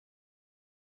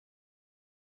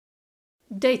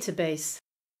Database.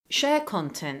 Share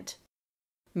content.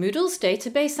 Moodle's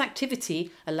database activity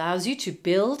allows you to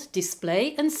build,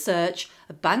 display and search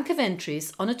a bank of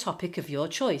entries on a topic of your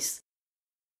choice.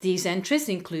 These entries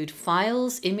include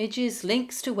files, images,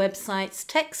 links to websites,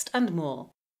 text and more.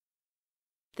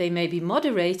 They may be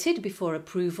moderated before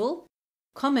approval,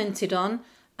 commented on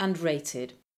and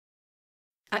rated.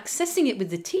 Accessing it with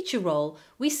the teacher role,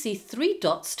 we see 3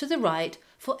 dots to the right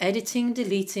for editing,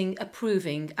 deleting,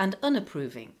 approving and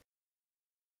unapproving.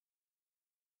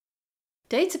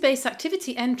 Database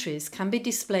activity entries can be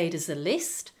displayed as a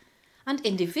list and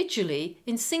individually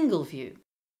in single view.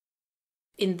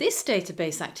 In this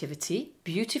database activity,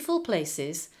 Beautiful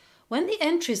Places, when the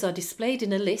entries are displayed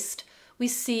in a list, we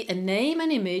see a name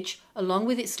and image along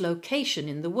with its location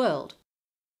in the world.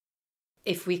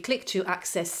 If we click to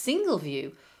access single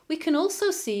view, we can also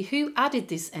see who added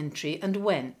this entry and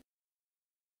when.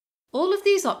 All of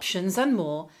these options and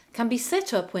more can be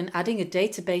set up when adding a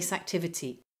database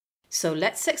activity. So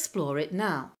let's explore it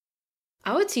now.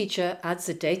 Our teacher adds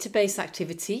a database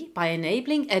activity by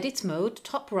enabling Edit Mode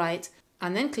top right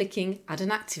and then clicking Add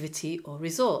an activity or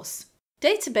resource.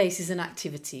 Database is an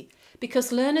activity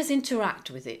because learners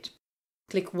interact with it.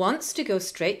 Click once to go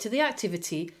straight to the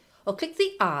activity, or click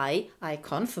the I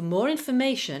icon for more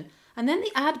information and then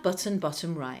the Add button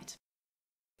bottom right.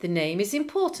 The name is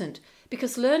important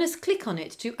because learners click on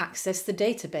it to access the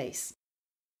database.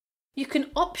 You can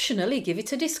optionally give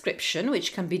it a description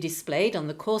which can be displayed on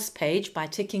the course page by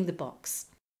ticking the box.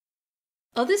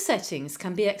 Other settings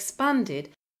can be expanded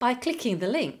by clicking the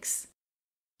links.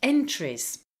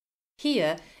 Entries.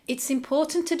 Here, it's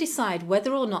important to decide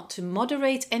whether or not to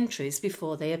moderate entries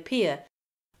before they appear.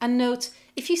 And note,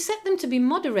 if you set them to be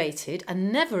moderated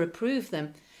and never approve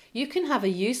them, you can have a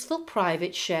useful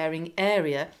private sharing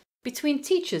area between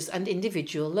teachers and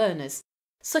individual learners,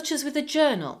 such as with a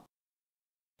journal.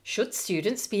 Should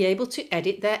students be able to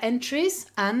edit their entries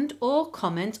and/or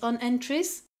comment on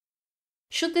entries?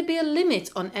 Should there be a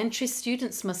limit on entries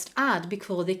students must add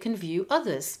before they can view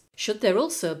others? Should there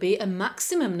also be a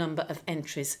maximum number of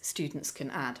entries students can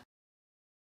add?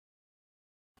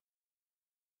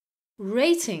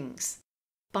 Ratings.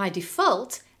 By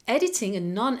default, editing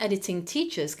and non-editing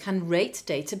teachers can rate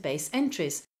database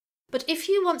entries, but if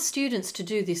you want students to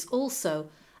do this also,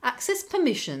 access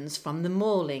permissions from the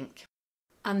More link,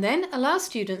 and then allow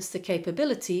students the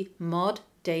capability Mod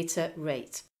Data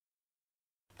Rate.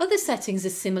 Other settings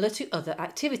are similar to other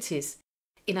activities.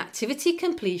 In activity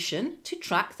completion, to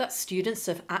track that students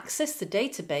have accessed the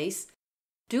database,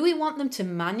 do we want them to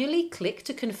manually click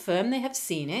to confirm they have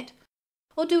seen it?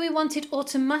 Or do we want it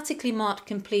automatically marked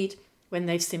complete when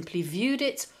they've simply viewed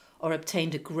it, or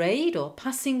obtained a grade or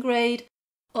passing grade,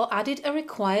 or added a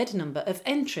required number of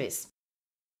entries?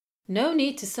 No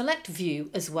need to select View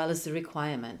as well as the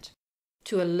requirement.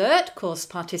 To alert course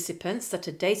participants that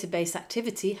a database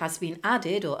activity has been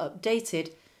added or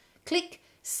updated, click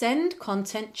Send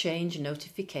Content Change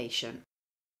Notification.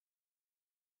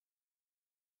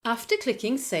 After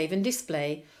clicking Save and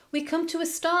Display, we come to a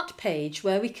Start page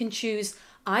where we can choose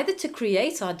either to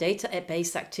create our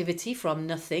database activity from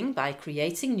nothing by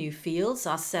creating new fields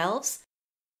ourselves,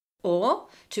 or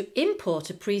to import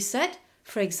a preset,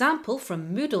 for example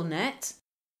from MoodleNet,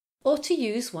 or to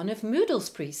use one of Moodle's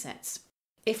presets.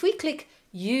 If we click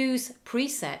Use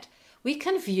Preset, we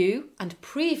can view and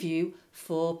preview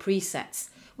 4 presets,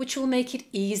 which will make it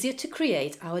easier to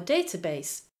create our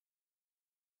database.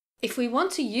 If we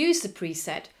want to use the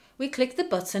preset, we click the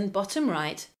button bottom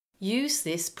right, Use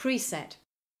this preset.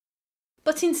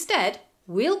 But instead,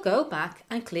 we'll go back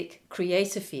and click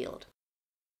Create a Field.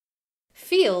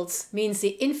 Fields means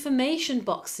the information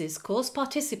boxes course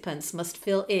participants must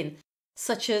fill in,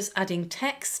 such as adding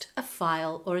text, a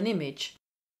file or an image.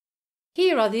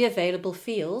 Here are the available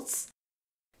fields.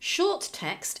 Short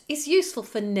text is useful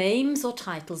for names or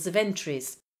titles of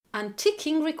entries, and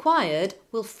ticking required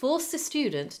will force the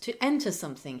student to enter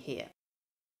something here.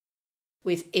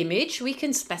 With image, we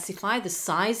can specify the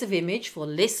size of image for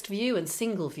list view and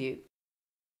single view.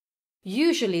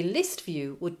 Usually list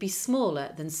view would be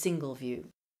smaller than single view.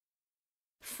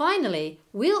 Finally,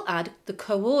 we'll add the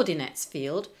coordinates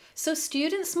field, so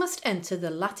students must enter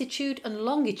the latitude and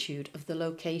longitude of the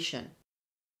location.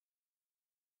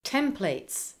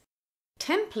 Templates.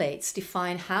 Templates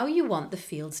define how you want the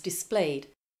fields displayed.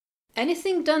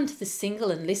 Anything done to the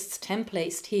single and lists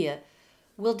templates here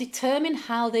will determine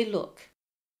how they look.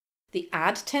 The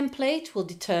Add template will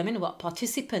determine what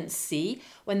participants see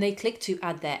when they click to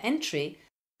add their entry,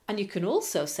 and you can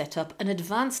also set up an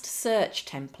advanced search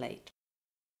template.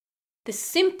 The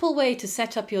simple way to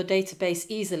set up your database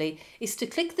easily is to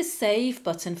click the Save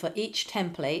button for each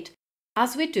template,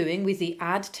 as we're doing with the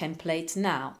Add template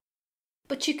now.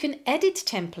 But you can edit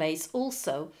templates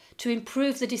also to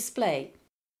improve the display.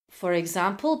 For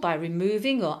example, by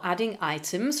removing or adding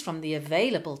items from the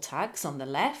Available tags on the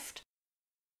left.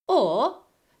 Or,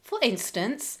 for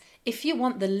instance, if you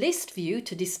want the list view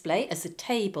to display as a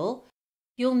table,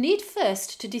 you'll need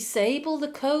first to disable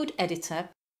the code editor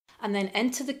and then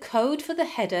enter the code for the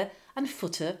header and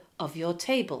footer of your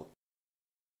table.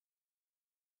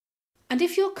 And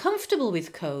if you're comfortable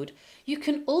with code, you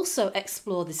can also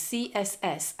explore the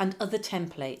CSS and other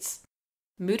templates.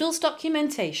 Moodle's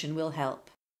documentation will help.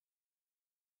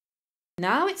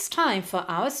 Now it's time for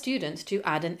our student to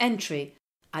add an entry,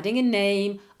 adding a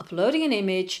name, uploading an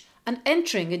image, and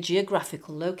entering a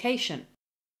geographical location.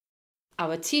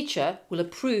 Our teacher will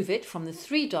approve it from the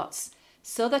 3 dots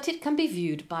so that it can be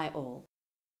viewed by all.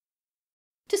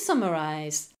 To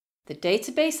summarise, the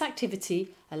database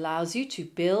activity allows you to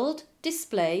build,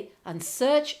 display, and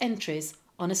search entries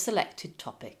on a selected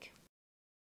topic.